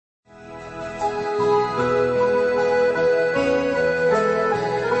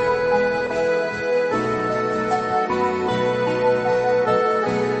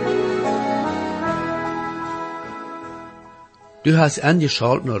Du hast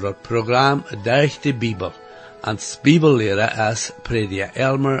angeschaltet naar het programma Durch de Bibel. Als Bibellehrer is prediker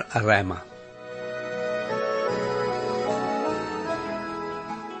Elmer Reimer.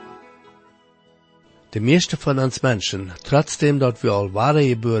 De meeste van ons mensen, trotzdem dat wir al wahre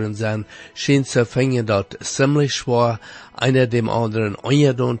geboren zijn, schijnt ze vinden dat ziemlich schwer, einer dem anderen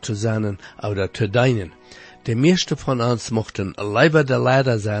ongedaan te zijn oder te dienen. De meeste van ons mochten lieber de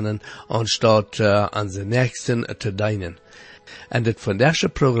leider zijn, anstatt onze nächsten te dienen. En dit van deze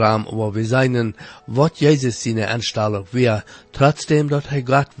programma, waar we zijn, wat Jezus zijn aanstelling weer, trotzdem dat hij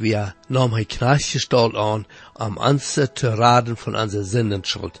God weer, nam hij knechtgestalt aan, om ons te raden van onze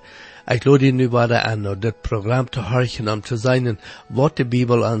zindenschuld. Ik lade je nu weer aan om dit programma te horen, om te zijn wat de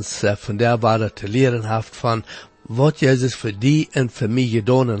Bibel ons van der waarde te leren heeft van wat Jezus voor die en voor mij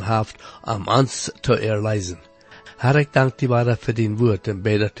gedaan heeft, om ons te erlezen. Herr, ik dank die waarde voor die woord en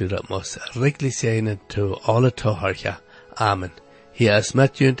bid dat u dat moest rijkelijk zijn te alle te horen. Amen. Hier is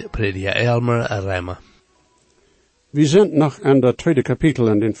met u prediker Elmer Reimer. We zijn nog aan het tweede kapitel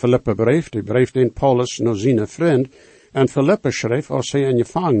in de Filippenbrief, de brief den Paulus naar zijn vriend, en Filippe schreef als hij een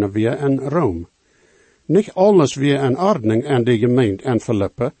gevangene weer in Rome. Niet alles weer in ordning in de gemeente in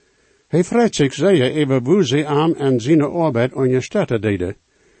Filippe. Hij vreet zich zeer over hoe ze aan en zijn arbeid ondersteunen deden.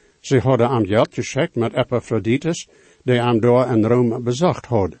 Ze hadden aan geld geschickt met Epaphroditus, die hem daar in Rome bezocht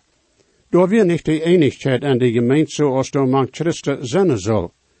had. Door weer niet de enigheid in de gemeente zoals door manch Christen zijn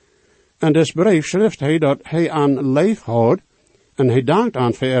zal. En des brief schrijft hij dat hij aan leef had, en hij dankt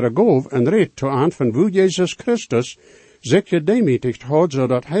aan voor ihre golf en redt toe aan van hoe Jezus Christus zich gedemütigt had,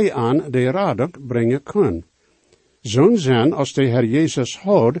 zodat hij aan de radok brengen kon. Zo'n zijn als de Heer Jezus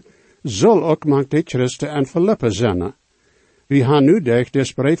had, zal ook manch de Christen en Filippe zijn. We gaan nu durch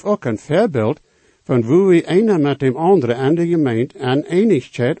des brief ook een voorbeeld van hoe we ene met dem andere in de gemeente en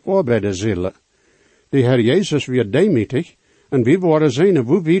enigheid arbeiden zullen. De Heer Jezus werd demütig, en we worden zien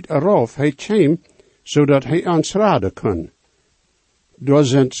hoe weit eraf hij kwam, zodat hij ons raden kon. Er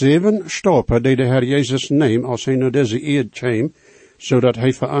zijn 7 stappen die de Heer Jezus neemt als hij naar deze eerd kwam, zodat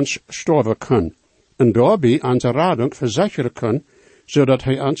hij voor ons sterven kan. En daarbij onze radung verzekeren kan, zodat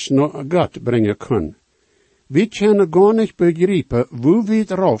hij ons naar God brengen kan. We kunnen gar niet begrijpen hoe we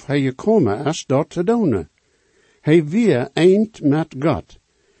eraf hij gekomen is dat te doen. Hij weer eind met God.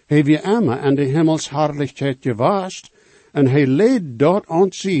 Hij weer immer in de hemels herrlichheid gewaast, en hij leed dat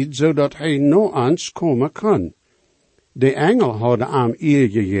ons ziet, zodat hij naar ons komen kan. De engel hadden hem eer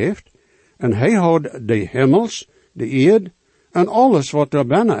gegeven, en hij had de hemels, de eerd, en alles wat er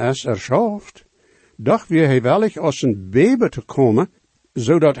binnen is erschaft. Dacht weer hij wellig als een baby te komen,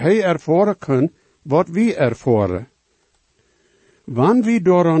 zodat hij ervaren kan wat we ervaren. Wanneer we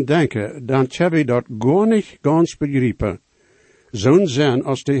daaraan denken, dan kunnen we dat gar niet ganz begrijpen. Zo'n zin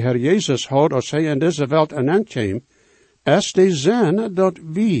als de Heer Jezus had als hij in deze wereld kwam, is de zin dat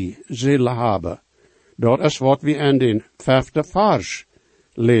we zullen hebben. Dat is wat we in de 5e vers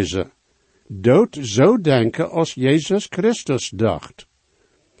lezen. Dat zo denken als Jezus Christus dacht.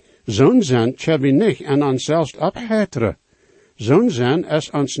 Zo'n zin kunnen we niet aan onszelf opheteren. Zo'n zin is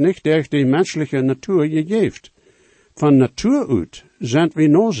ons niet door de menselijke natuur gegeven. Van natuur uit zijn we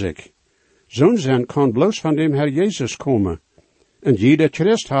nodig. Zo'n zin kan bloos van dem Heer Jezus komen. En jeder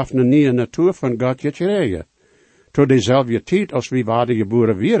Christ heeft een nieuwe natuur van God gekregen. Tot dezelfde tijd als we waren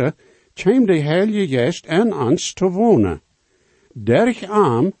geboren werden, kwam de Heilige Geest in ons te wonen.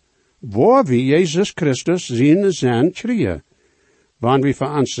 Dergam, waar we Jezus Christus zijn zin kregen. Wanneer we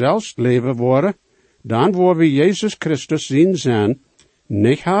voor onszelf leven worden, dan waar we Jezus Christus zijn zin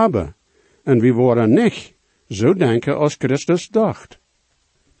niet hebben. En we worden niet zo denken als Christus dacht.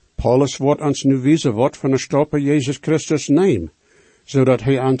 Paulus wordt ons nu wijzen wat van de stappen Jezus Christus neemt, zodat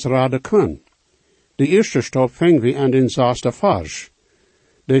hij ons raden kan. De eerste stap vingen we aan de 6e vers.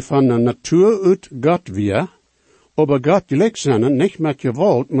 Die van de natuur uit God weer, aber God gelijk zijn niet met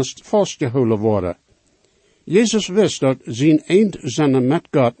geweld moest vastgehouden worden. Jezus wist dat zijn eind zijn met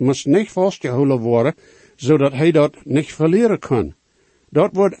God moest niet vastgehouden worden, zodat hij dat niet verleren kan. Dat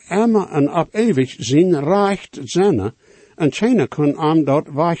wordt immer en op eeuwig zijn recht zijn, en keiner kan hem dat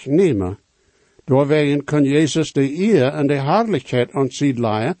wegnemen. Doorwegen kan Jezus de eer en de herrlichheid ons ziet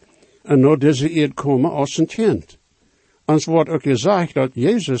leiden, en naar deze eerd komen als een kind. Ons wordt ook gezegd dat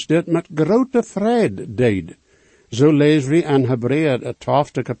Jezus dit met grote vrede deed. Zo lezen we in Hebreeën het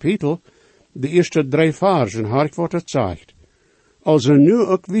 12e kapitel, de eerste 3 versen, hoor ik wat het zegt. Als nu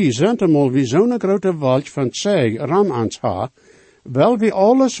ook wie zentemal wie zo'n grote wolk van zeeg ram ons ha, wel wie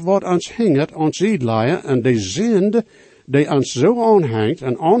alles wat ons hinget ons ziet leien en de zinde die ons zo aanhangt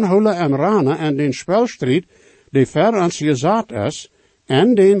en aanholen en ranen en den spelstrijd die ver ons gezet is,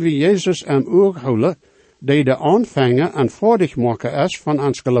 en den wie Jezus am oog houden, die de aanvanger en voordigmaker is van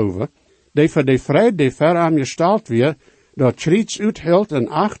ons geloven, die voor de vrede die ver aan gesteld weer, dat schriets uithelt en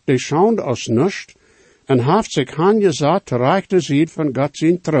acht de schande als nust, en haft zich aangezet te rechter ziet van God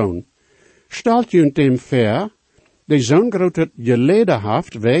zijn troon. Stelt junt dem ver, die zo'n groot geleden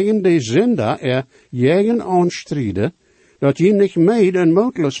haft, wegen de zinder jegen aanstrijden, dat je niet meid en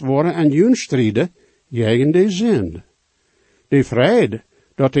moedloos worden en jun strijden, jegen de zind. De vrede,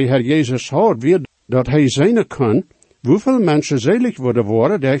 dat de Heer Jezus houdt, weer dat hij zijn kan, hoeveel mensen zelig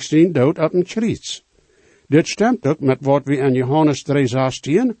worden door zijn dood op een kruis. Dit stemt ook met wat we in Johannes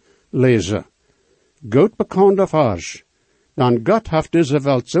 3:16 lezen. God bekende vers, dan God heeft deze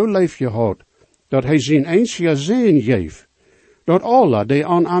welt zo lief gehad, dat hij zijn einzige Zoon geeft, dat alle die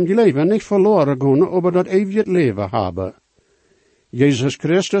aan hem leven niet verloren gaan, maar dat eeuwig leven hebben. Jezus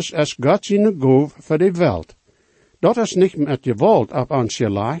Christus is God zijn goof voor de welt. Dat is niet met geweld op ons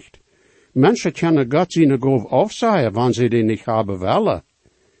gelegd. Mensen kunnen God zijn goof afzeggen, wanneer ze die niet hebben willen.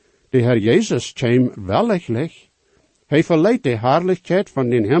 De Heer Jezus kwam wellichtlich. Hij verleidt de heerlijkheid van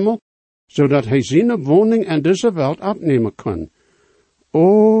den hemel, zodat hij zijn woning in deze welt opnemen kan.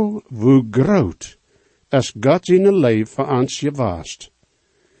 O, hoe groot is God zijn leven voor ons geweest.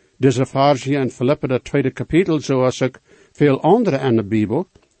 Deze vers hier in Philippi, dat 2e kapitel, zoals ook veel andere in de Bijbel,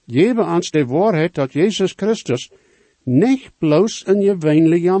 geven ons de waarheid dat Jezus Christus niet bloos een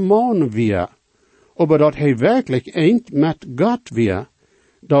gewöhnliche man weer, maar dat hij werkelijk eind met God weer,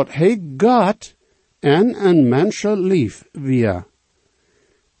 dat hij God en een mens lief weer.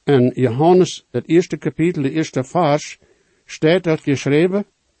 In Johannes, het 1e kapitel, de 1e vers, staat dat geschreven,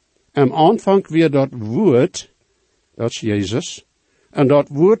 am aanvang weer dat woord, dat is Jezus, en dat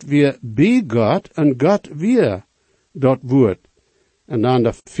woord weer bij God, en God weer dat woord. En dan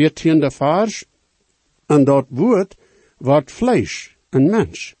de 14e vers, en dat woord wordt vlees, een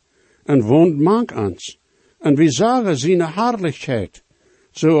mens, en woont mank ons. En we zagen zijn heerlijkheid,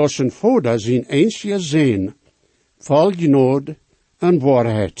 zoals een vader zijn einzige Zoon, vol genade en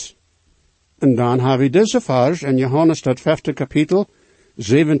waarheid. En dan hebben we deze vers in Johannes dat 5e kapitel,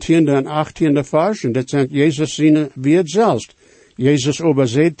 17e en 18e vers, en dat zijn Jezus zijn woord zelfs. Jezus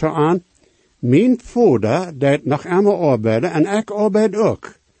overzet te aan, mijn vader deed nog einmal arbeiden, en ik arbeid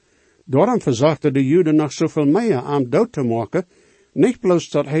ook. Daarom verzochten de Joden nog zoveel meer om dood te maken, niet bloos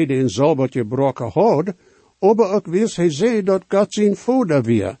dat hij de in Sabbat gebroken had, maar ook wist hij zei dat God zijn vader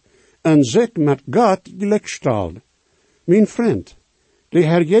weer, en zich met God gelijkstelde. Mijn vriend, de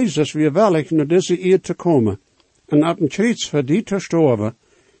Heer Jezus weer wellig naar deze eeuw te komen, en op een kruis voor die te sterven,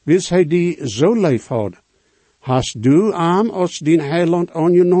 wist hij die zo lief had. Hast du hem als dien heiland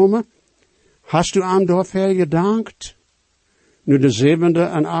aangenomen? Hast du hem daarvoor gedankt? Nu de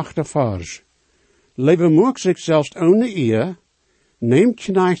 7e en 8e vers. Leven moek zich zelfs ohne eer, neemt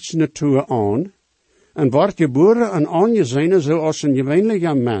knechts natuur aan, en wordt geboren en aangezien zoals een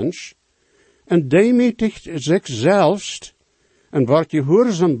gewöhnlicher mens, en demütigt zich zelfs, en wordt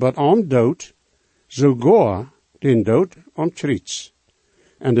gehoorzaam bij aan dood, sogar den dood om kruis.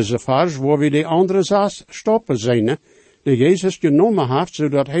 En deze vers waar we de andere 6 stappen zijn, die Jezus genomen heeft,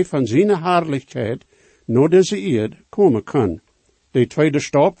 zodat hij van zijn heerlijkheid naar deze eerd komen kan. De tweede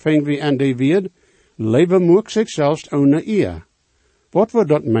stap vinden we in de woord, leven moet zichzelf ohne eer. Wat wil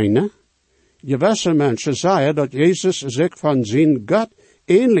dat meenen? Gewisse mensen zeggen dat Jezus zich van zijn God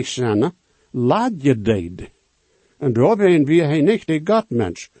ähnlich zijn, laat je deed. En daarbij wie hij niet de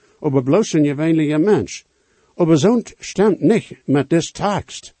Godmens, maar bloos een gewöhnliche mens. Maar zo'n stemt niet met deze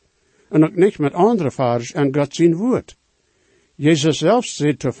tekst. En ook niet met andere vers en God zijn woord. Jezus zelf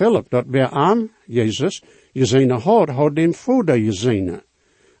zei te Philip dat bij hem, Jezus, gezien had dem vader gezien.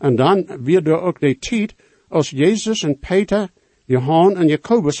 En dan weer er ook de tijd, als Jezus en Peter, Johan en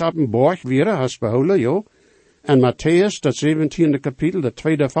Jacobus op een borg weer, als behouden, jo. En Matthäus, dat 17e kapitel, de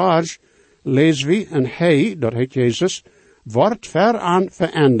 2e vers, lezen we, en hij, dat heet Jezus, wordt veraan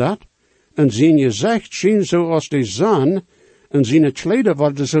veranderd, en zijn gezicht scheen zoals de zon, en zijn kleden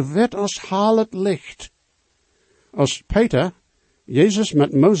worden zo wit als halend licht. Als Peter, Jezus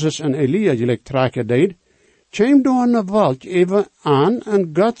met Mozes en Elia gelijk trekken deed, kwam door een wolk even aan, en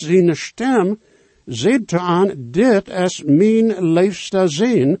God zijn stem zei te aan, dit is mijn liefste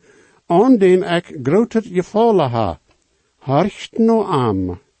Zoon, aan dem ik groot gevallen ha. Horcht nou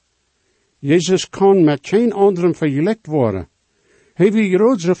aan. Jezus kon met geen anderen vergelijkt worden. Hij wie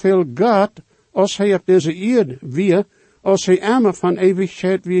groot zoveel God, als hij op deze eerd weer, als hij immer van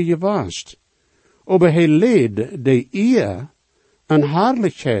eeuwigheid weer geweest. Aber hij leed de eer en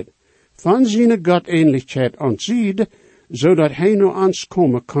heerlijkheid van zijn God-ähnlichkeit ontziet, zodat hij naar ons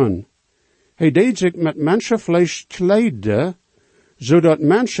komen kan. Hij deed zich met mensenvlees kleiden, zodat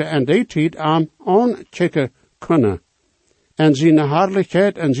mensen en die tijd aan aankijken kunnen. En zijn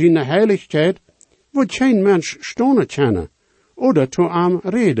herrlijkheid en zijn heiligheid wordt geen mens stonen kennen, oder toe aan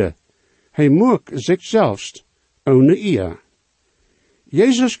reden. Hij moet zichzelf ohne eer.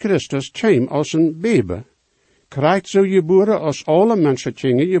 Jezus Christus kwam als een baby, krijgt zo geboren als alle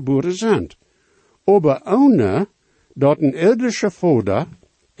mensenkingen geboren zijn. Aber ohne dat een irdische vader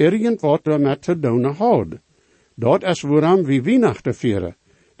irgendwat damit te doen had. Dat is waarom we Weihnachten vieren.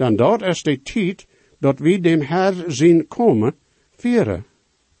 Dan dat is de tijd dat we dem Herr zien komen vieren.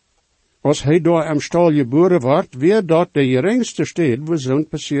 Als hij door am stal geboren wordt, weer dat de geringste stad waar zo'n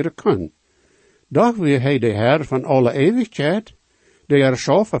passeren kan. Doch weer hij de Herr van alle eeuwigheid, de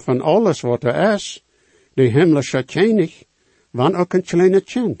erschaffen van alles wat is, de himmlische König, van ook een kleine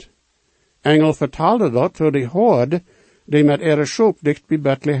kind. Engel vertaalde dat door de hoorde, die met ihre schop dicht bij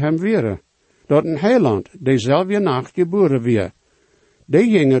Bethlehem waren. Dat een heiland, dezelfde nacht geboren weer. Die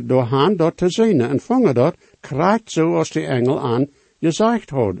gingen doorheen dat te zien en vangen dat, krijgt zoals de engel aan gezegd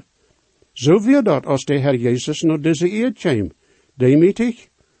had. Zo weer dat als de Herr Jezus naar deze eerd kwam, demütig,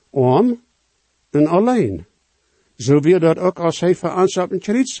 arm en alleen. Zo weer dat ook als hij voor ons op een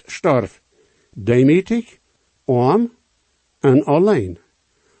kruis stierf, demütig, arm en alleen.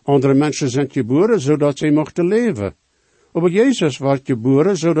 Andere mensen zijn geboren zodat zij mochten leven. Maar Jezus werd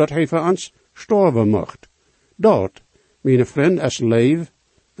geboren zodat hij voor ons sterven mocht. Dat, mijn vriend, is leven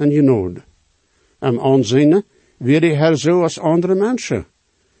en genade. Am aanzien weer de Herr zo als andere mensen.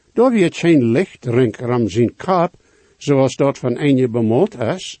 Daar wird geen licht ringram zijn kap, zoals dat van een bemalt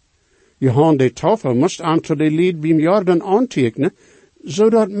is. Johan de Taufer moest aan tot de lied beim Jordan aantekenen,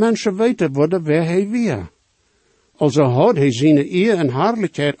 zodat mensen weten worden wer hij weer. Also had hij zijn eer en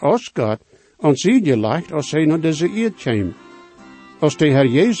herrlijkheid ausgehad, en zie je leicht als hij naar deze eerd kwam. Als de Herr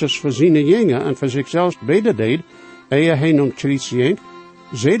Jezus voor zijn jongen en voor zichzelf beden deed, eer hij naar kruis ging,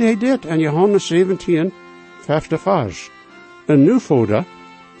 zei hij dit in Johannes 17, 5 vers. En nu, Vader,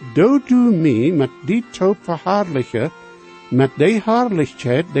 doe du mij met die toop verherrlijken, met die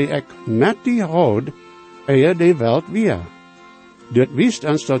herrlijkheid die ik met die houd, eer de welt weer. Dit wist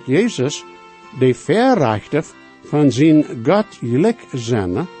ons dat Jezus de verrechte van zijn goddelijk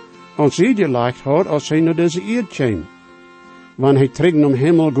zijn, en zij gelijk had als hij naar deze eerd kwam. Wanneer hij terug naar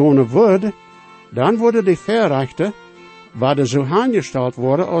hemel gaan wordt, dan worden de verrechte, waar de zo aangesteld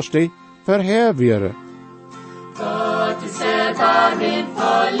worden als de verheer werden. Gottes Erbarmen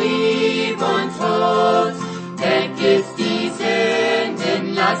voll Lieb und Tod, vergiss die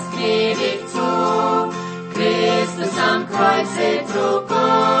Sünden, lass gnädig zu. Christus am Kreuze trug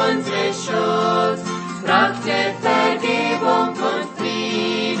unsere Schuld, brachte Vergebung und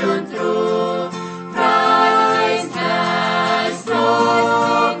Fried und Ruhe. Preis, Preis,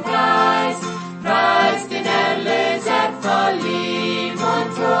 Lob, Preis, Preis den Erlöser voll Lieb und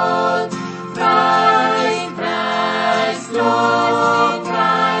Tod. Preis, Preis, Lob,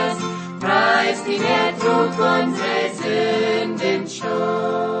 Preis, Preis, den trug unsere Sünden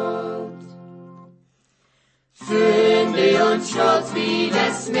Schuld. Sünde und Schuld wie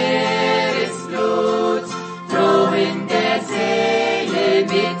des Meeres Blut, drohen der Seele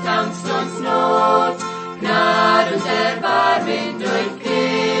mit Angst und Not. Gnad und Erbarmen durch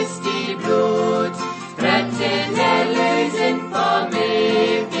Christi Blut, retten, erlösen vom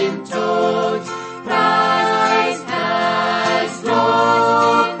ewigen Tod. Preis, Preis,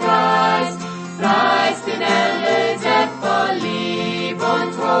 Lob, Preis, Preis den Erlöser voll Lieb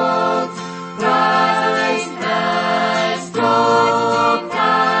und Tod. Preis, Preis, Lob,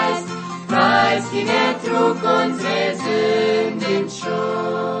 Preis, Preis, den trug unsere Sünden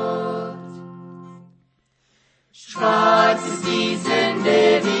Schuld. Schwarz ist die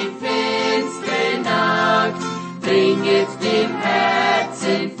Sünde wie finstere Nacht, bringet dem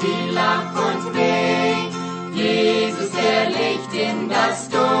Herzen viel Lach und Weh. Jesus, der Licht in das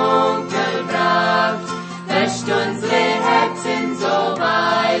Dunkel bracht, wäscht unsere Herzen so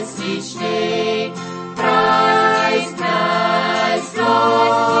weiß wie Schnee. Preis, Preis,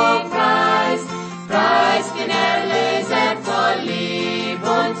 Lob, Preis, Preis den Erlöser voll Lieb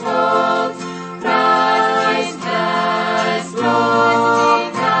und Tod. Preis, Preis, Lob,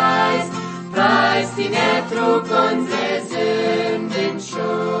 Preis, Preis, den trug unsere Sünden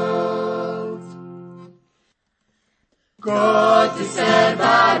Schuld. Gottes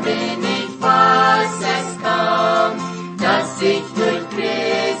Erbarmen, ich fass es kaum, dass sich durch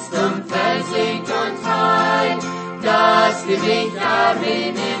Christum versöhnt und heilt, dass wir mich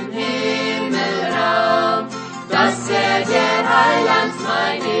armen im Himmelraum, dass der Heiland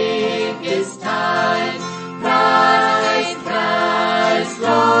mein ewiges Teil. Preis, Preis,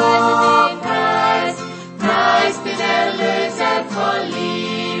 Lob, Preis, Preis den Erlöser voll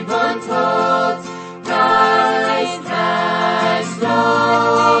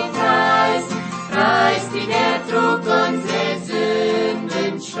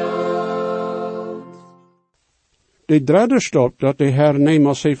De derde stap dat de Heer neemt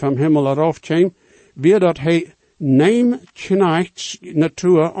als hij van hemel eraf kwam, weer dat hij neem knechts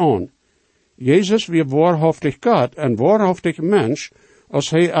natuur aan. Jezus weer waarhaftig God en waarhaftig mens, als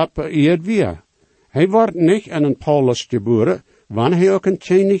hij op eerd weer. Hij wordt niet in een Paulus geboren, wanneer hij ook een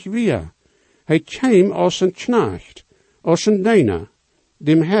König weer. Hij kwam als een knecht, als een dienaar,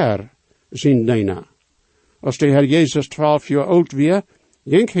 dem Heer zijn dienaar. Als de Heer Jezus 12 jaar oud weer,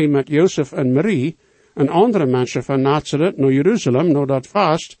 ging hij met Jozef en Marie en andere mensen van Nazareth naar Jeruzalem, naar dat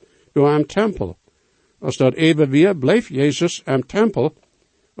vast, door een tempel. Als dat even weer, bleef Jezus am tempel,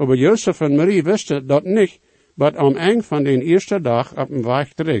 maar Jozef en Marie wisten dat niet, maar am eind van de eerste dag op een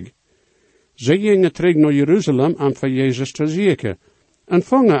weg terug. Ze gingen terug naar Jeruzalem om voor Jezus te zieken, en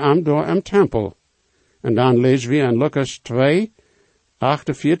vangen hem door am tempel. En dan lezen we in Lucas 2,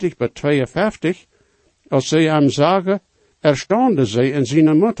 48 bij 52, als ze hem zagen, erstaunde ze en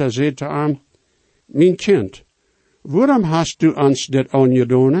zijn moeder zei te hem, mijn kind, waarom hast du ons dit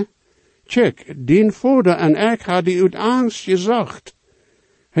aangedaan? Kijk, dien vader en ik hadden uit angst gezegd.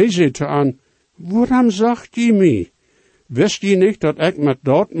 Hij zei te hem, waarom zegt je mij? Wist je niet dat ik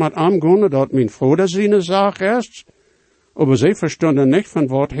met aangaan dat mijn vader zijn zaak is? Maar zij verstonden niet van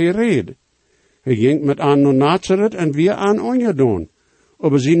wat hij reed. Hij ging met aan naar Nazareth en weer aan aangedaan.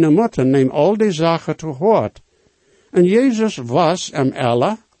 Maar zijn moeder neemt al die zaken te hoort. En Jezus was hem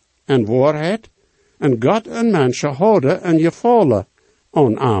elle en waarheid, en God en mensen houden en gevallen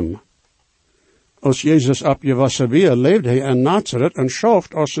aan hem. Als Jezus op je was weer, leefde hij in Nazareth en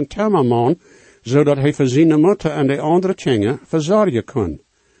schoft als een timmerman, zodat hij voor zijn moeder en de andere kinderen verzorgen kon.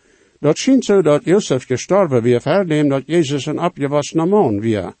 Dat schijnt zo dat Jozef gestorven weer, verdem dat Jezus een op je was naar man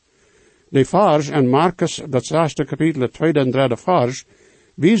weer. De vers in Markus, dat 6e kapitel, 2e en 3e vers,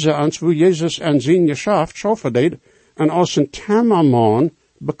 wijzen ons hoe Jezus en zijn geschaft schoffen deed en als een timmerman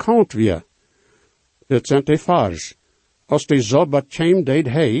bekend weer. Dit zijn de vers. Als de Sabbat kwam, deed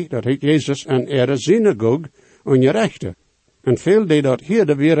hij, dat heet Jezus, en de synagoge ongerechte. En veel deed dat hier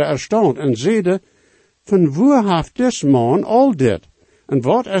de weer erstaunt en zeide, van waar heeft des man al dit? En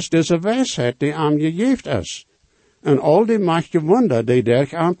wat is deze wijsheid die aan gegeven is? En al die machtige wonder die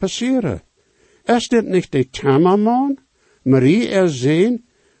derg aan passeren. Is dit niet de timmerman? Marie is zijn,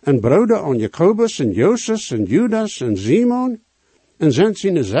 en broeder aan Jacobus en Jozef en Judas en Simon? En zijn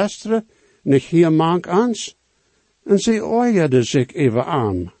zijn zusteren niet hier mank ans? En ze oeide zich even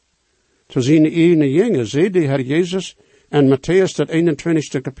aan. Te zijn ene jongen, zei de Heer Jezus, en Matthäus dat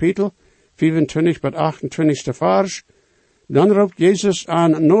 21e kapitel, 25 tot 28e vers, dan roept Jezus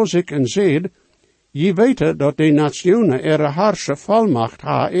aan naar zich en zei, je weet dat de nationen ihre harsche volmacht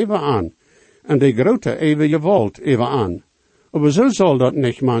ha even aan, en de grote even gewalt even aan. Maar zo zal dat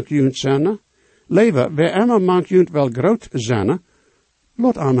niet mank junt zijn. Leven, wie immer mank junt wel groot zijn,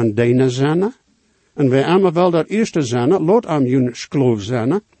 laat am een dene zijn. En wie immer wel dat eerste zijn, laat am junt skloof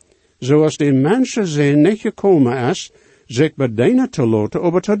zijn. Zoals de mensen zijn niet gekomen is, zich bij dene te laten,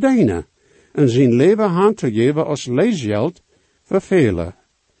 aber te dene. En zijn leven hand te geven als leesgeld voor velen.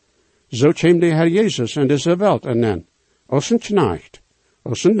 Zo kwam de Heer Jezus in deze wereld en nen, als een knecht,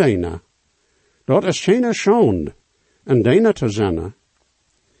 als een dienaar. Dat is geen schande, een dienaar te zijn. En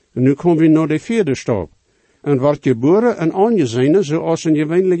nu komen we naar de vierde stap. En wordt geboren en aangezien zoals een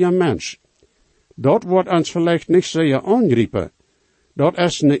gewöhnlicher mens. Dat wordt ons vielleicht niet zeer aangeroepen. Dat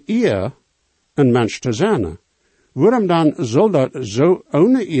is een eer, een mens te zijn. Waarom dan zal dat zo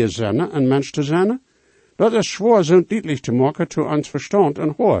ohne eer zijn, een mens te zijn? Dat is zwaar zo duidelijk te maken to ons verstand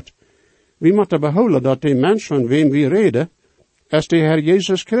en hoort. We moeten behouden dat de mens van wem we reden, is de Heer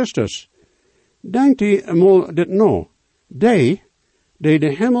Jezus Christus. Denkt u mal dit nou? Die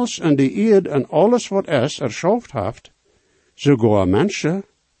de hemels en de eerd en alles wat is erschaft heeft, sogar mensen,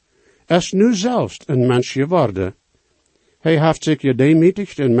 is nu zelfs een mens geworden. Hij heeft zich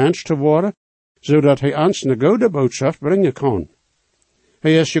gedemütigt een mens te worden, zodat hij ons een goede boodschap brengen kan.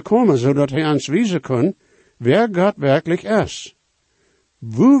 Hij is gekomen, zodat hij ons wijzen kan, wer God werkelijk is.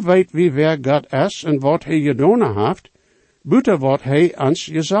 Hoe weet wie wer God is en wat hij gedaan heeft, buiten wat hij ons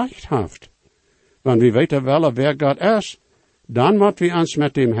gezegd heeft. Want we weten wel wer God is, dan moeten we ons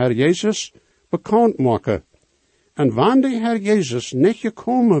met dem Herr Jezus bekend maken. En wanneer de Herr Jezus niet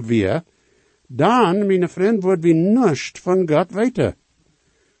gekomen weer, dan, mijn vriend, wordt we niets van God weten.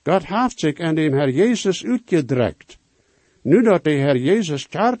 God heeft zich aan dem Herr Jezus uitgedrukt. Nu dat de Herr Jezus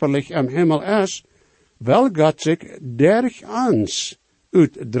körperlich im Himmel is, wil God zich durch ons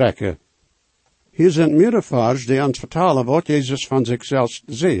uitdrukken. Hier zijn meerdere vers die ons vertellen wat Jezus van zichzelf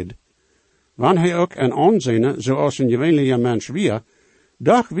zegt. Wanneer hij ook een aanzien, zoals een gewöhnlicher mens weer,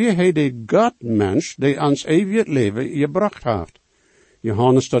 doch wie hij de God-mens, die ons eeuwig leven gebracht heeft.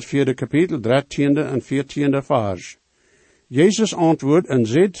 Johannes dat 4e kapitel, 13e en 14e vers. Jezus antwoordt en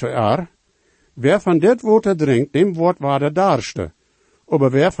zei zu haar, wer van dit water drinkt, dem wordt waar daarste.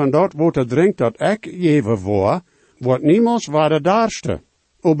 Aber wer van dat water drinkt dat ik geven word, wordt niemals waar daarste.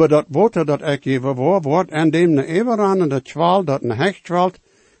 Aber dat water dat ik geven word, wordt en dem ne eeuwenranende kwaal dat een hecht kwalt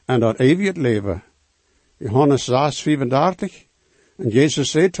en dat eeuwig leven. Johannes 6:35. En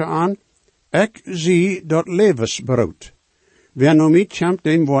Jezus zei te aan, ik zie dat levensbrood. Wer naar mij komt,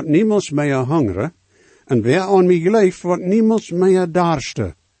 dem wordt niemals meer hongeren, en wer aan mij gelooft, wordt niemals meer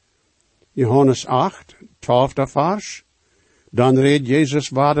daarste. Johannes 8:12 vers. Dan reed Jezus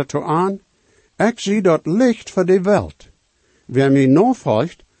waarde toe aan, ik zie dat licht voor de wereld. Wer mij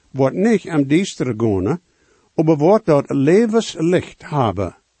navolgt, wordt niet am diestere gaan, aber wordt dat levenslicht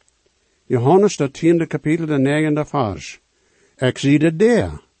hebben. Johannes dat 10e kapitel de 9e vers. Ik zie de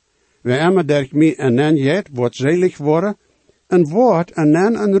der. Wer immer der mij en nen jet, wordt selig worden, en wordt en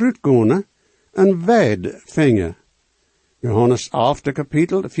nen en ruut gaan, en weid vingen. Johannes 11e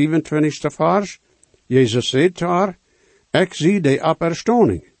kapitel, de 25e vers. Jezus zei te haar, ik zie de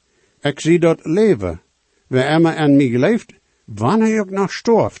opstanding. Ik zie dat leven. Wer immer en mij leeft, wanneer hij ook nog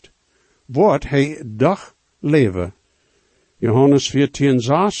storft, wordt hij dag leven. Johannes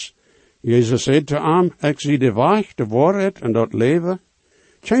 14:6. Jezus zei te hem, ik zie de weg, de waarheid en dat leven.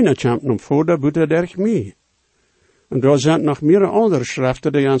 Keiner komt nog voor buiten durch mij. En daar zijn nog meer andere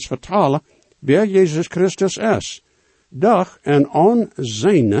schriften die ons vertalen, wer Jezus Christus is. Doch en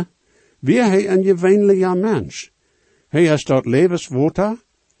aanzien, wie hij een gewöhnlicher mens. Hij is dat levenswater,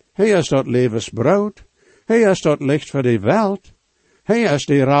 hij is dat levensbrood, hij is dat licht voor de wereld, hij is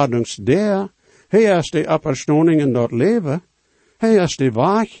de reddingsder, hij is de opstanding in dat leven, hij is de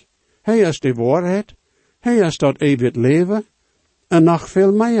weg, hij is de waarheid, hij is dat eeuwig leven, en nog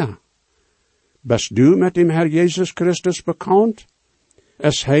veel meer. Bist du met dem Herr Jesus Christus bekend?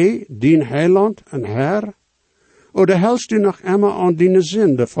 Is hij dien heiland en Herr? Oder hältst du noch immer an deine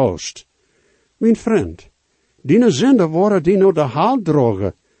Sünde vast? Mijn vriend, deine Sünde worden die nur de Haal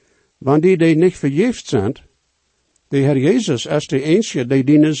drogen, wanneer die niet vergeefd zijn. De Herr Jesus is de enige die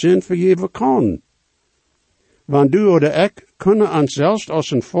deine Sünde vergeven kan. Want du oder ik kunnen ons zelfs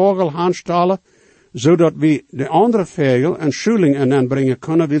als een vogel aanstellen, zodat we de andere vogel een schuling en aanbrengen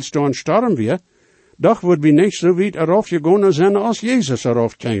kunnen, wilst dan sterven we, doch wordt we niet zo weit erop gegaan zijn als Jezus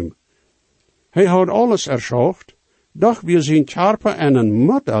erop kwam. Hij had alles erschaft, doch wir zijn Körper en een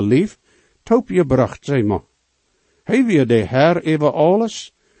Mutterlief topgebracht, zeg maar. Hij weer de Herr over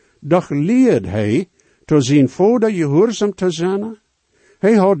alles, doch leert hij te zijn Vader gehoorzaam te zijn.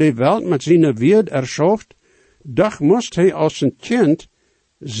 Hij had de wereld met zijn woord erschaft, doch moest hij als een kind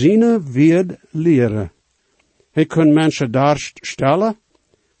zijn woord leren. Hij kon mensen darst stellen,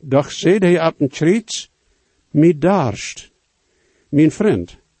 doch zet hij op een kriets, met darst. Mijn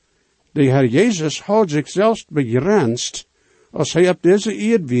vriend, de Herr Jezus had zichzelf begrenst, als hij op deze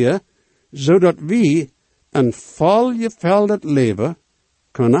eerd weer, zodat we een volgevuld leven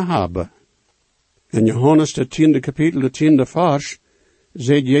kunnen hebben. In Johannes de 10e kapitel, de 10e vers,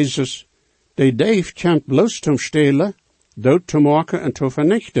 zegt Jezus, de dief komt bloos te stelen, dood te maken en te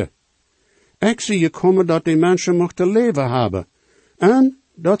vernichten. Ik zie je komen dat die mensen mochten leven hebben, en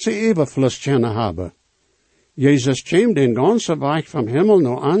dat ze evenvlus kunnen hebben. Jezus kwam den ganzen weg van Himmel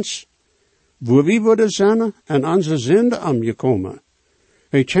naar ons, wo we worden zijn en onze zonde aangekomen.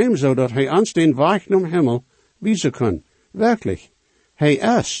 Hij kwam zodat hij ons den weg naar Himmel wijzen kan. Werkelijk, hij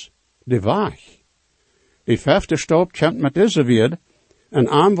is de weg. De 5e stap komt met deze woord, en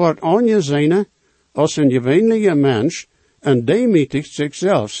aan wordt aangezien als een gewöhnlicher mens en demütigt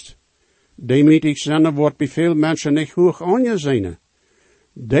zichzelf. Demütig zijn wordt bij veel mensen niet hoog aangezien.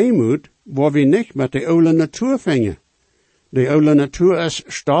 Demut waar we niet met de oude natuur vingen. De oude natuur is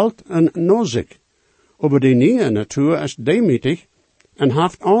stalt en nozik, aber de nieuwe natuur is demütig en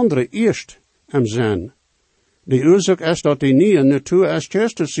heeft andere eerst am zijn. De oorzaak is dat de nieuwe natuur is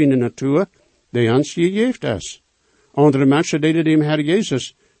Christus zijn natuur, die ons gegeven is. Andere mensen deden dem Herr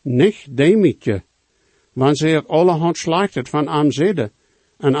Jezus niet demütigen, want ze ook allerhand slechtet van am zeden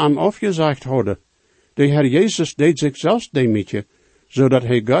en am afgezegd hadden. De Herr Jezus deed zichzelf demütigen, zodat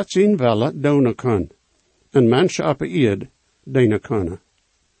hij God zijn wille doen kan, en mensen op de eerd dienen kunnen.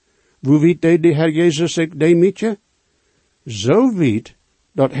 Hoe weet deed de Herr Jezus zich demütigen? Zo weet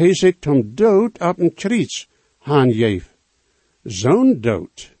dat hij zich tot dood op een kruis aangeeft. Zo'n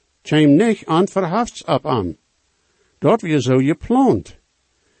dood kwam niet onverhofts op hem. Dat weer zo gepland.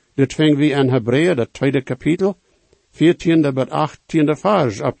 Dit vingen we in Hebreeën, het 2e kapitel, 14e tot 18e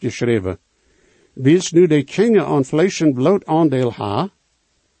vers opgeschreven. Wils nu de kinge aan vlees en bloed aandeel ha,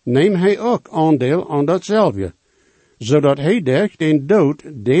 neem hij ook aandeel aan datzelfde, zodat hij durch den dood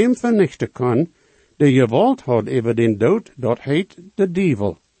dem vernichten kan, die gewalt had over den dood, dat heet de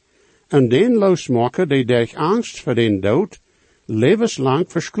duivel. En den losmaker die durch angst voor den dood levenslang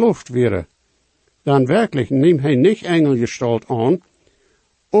verskloofd wäre. Dan werkelijk neemt hij niet engelgestalt aan,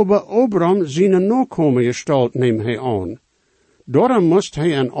 aber Abraham zijn nakomengestalt neemt hij aan. Daarom moest hij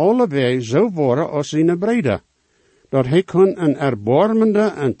in alle wij zo worden als zijn breder, dat hij kon een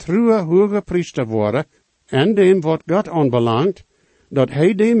erbarmende en trouwe hoge priester worden, en dem wat God aanbelangt, dat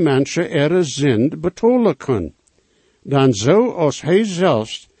hij de mensen ihre zind betolen kon. Dan zo als hij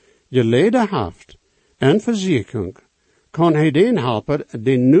zelfs geleden heeft en verzekering, kan hij den helpen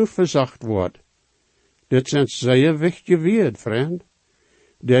die nu verzacht wordt. Dit zijn zeer wichtige woorden, vriend.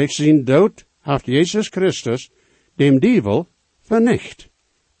 Durch zijn dood heeft Jezus Christus dem duivel vernicht.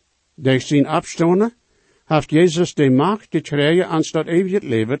 Durch zijn opstanden heeft Jezus de macht gekregen ans dat eeuwig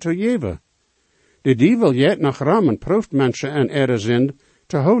leven te geven. De duivel jet nog rammen proeft mensen en ihre zind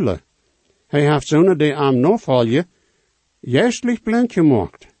te houden. Hij heeft zonder die aan navolgen juistlich blind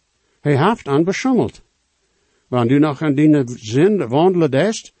gemaakt. Hij heeft aan beschummeld. Wanneer du nog in die zind wandelen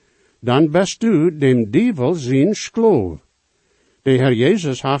dest, dan best du dem duivel zijn skloof. De Heer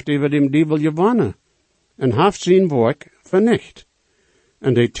Jezus heeft over dem duivel gewonnen en heeft zijn werk vernicht.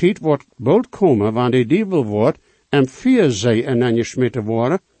 En de tijd wordt bald komen, wanneer de duivel wordt en vier zij en gesmeten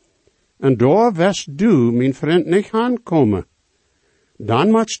worden, en daar west du, mijn vriend, niet aankomen.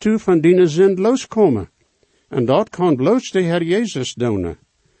 Dan moet du van die zind loskomen. En dat kan bloos de Heer Jezus doen.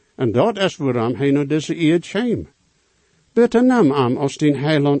 En dat is waarom hij naar deze eerd kwam. Bitte neem hem als den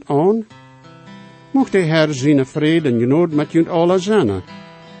heiland aan. Mocht de Heer zijn vrede en genade met jullie alle zijn.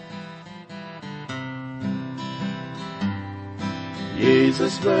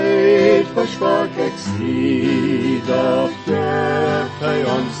 Jesus weet, versprach ik zie, dat geeft hij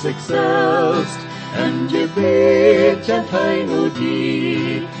ons zichzelf, en gebed kent hij nu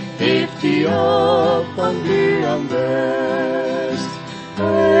die, heeft die op van die am best.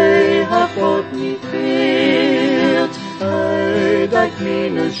 Hij hat God niet veert, hij dekt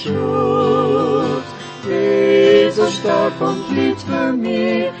meine schuld. Jezus starb van Glied für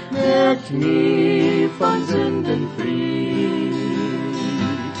mich, merkt mich van Sünden frei.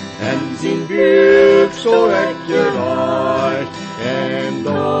 En zijn buik zo echt gereicht, en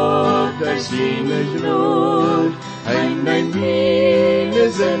dat er zijn gloed, en mijn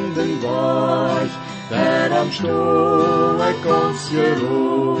meine Sünden weich, der am Stuhl ik ons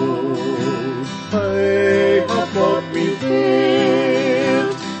geruht. Hij hat Gott mich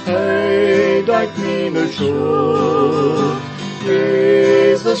veert, hij dekt meine Schuld.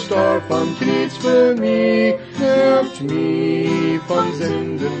 Jesus starb am Kreuz für mich, macht mich von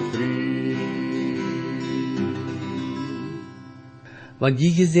Sünden frei. Wenn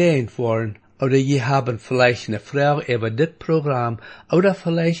je gesehen worden, oder je haben vielleicht eine Frage über das Programm, oder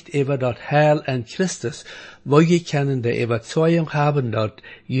vielleicht über das Heil in Christus, wo je können die Überzeugung haben, dass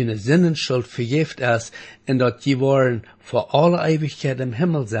jene Sinnenschuld vergift ist, und dass je wollen vor aller Ewigkeit im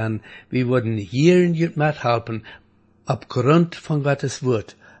Himmel sein, wir würden hier in jut mithelfen, aufgrund von Gottes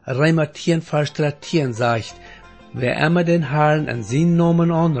Wort. Römer 10, Vers 13 sagt, wer immer den Herrn in seinen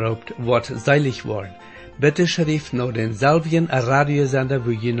Namen anruft, wird selig worden. Bitte schrift noch den selben Radiosender,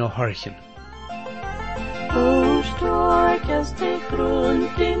 wo je noch horchen. O stark ist der Grund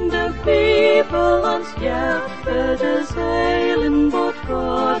in der Bibel ans Jahre des Heilen, wat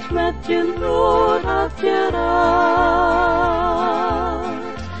Gott mit Not hat gerat.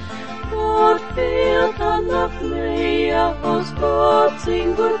 Gott fehlt dann noch mehr, aus Gott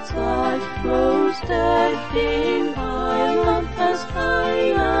sein Gut zeigt, bloß der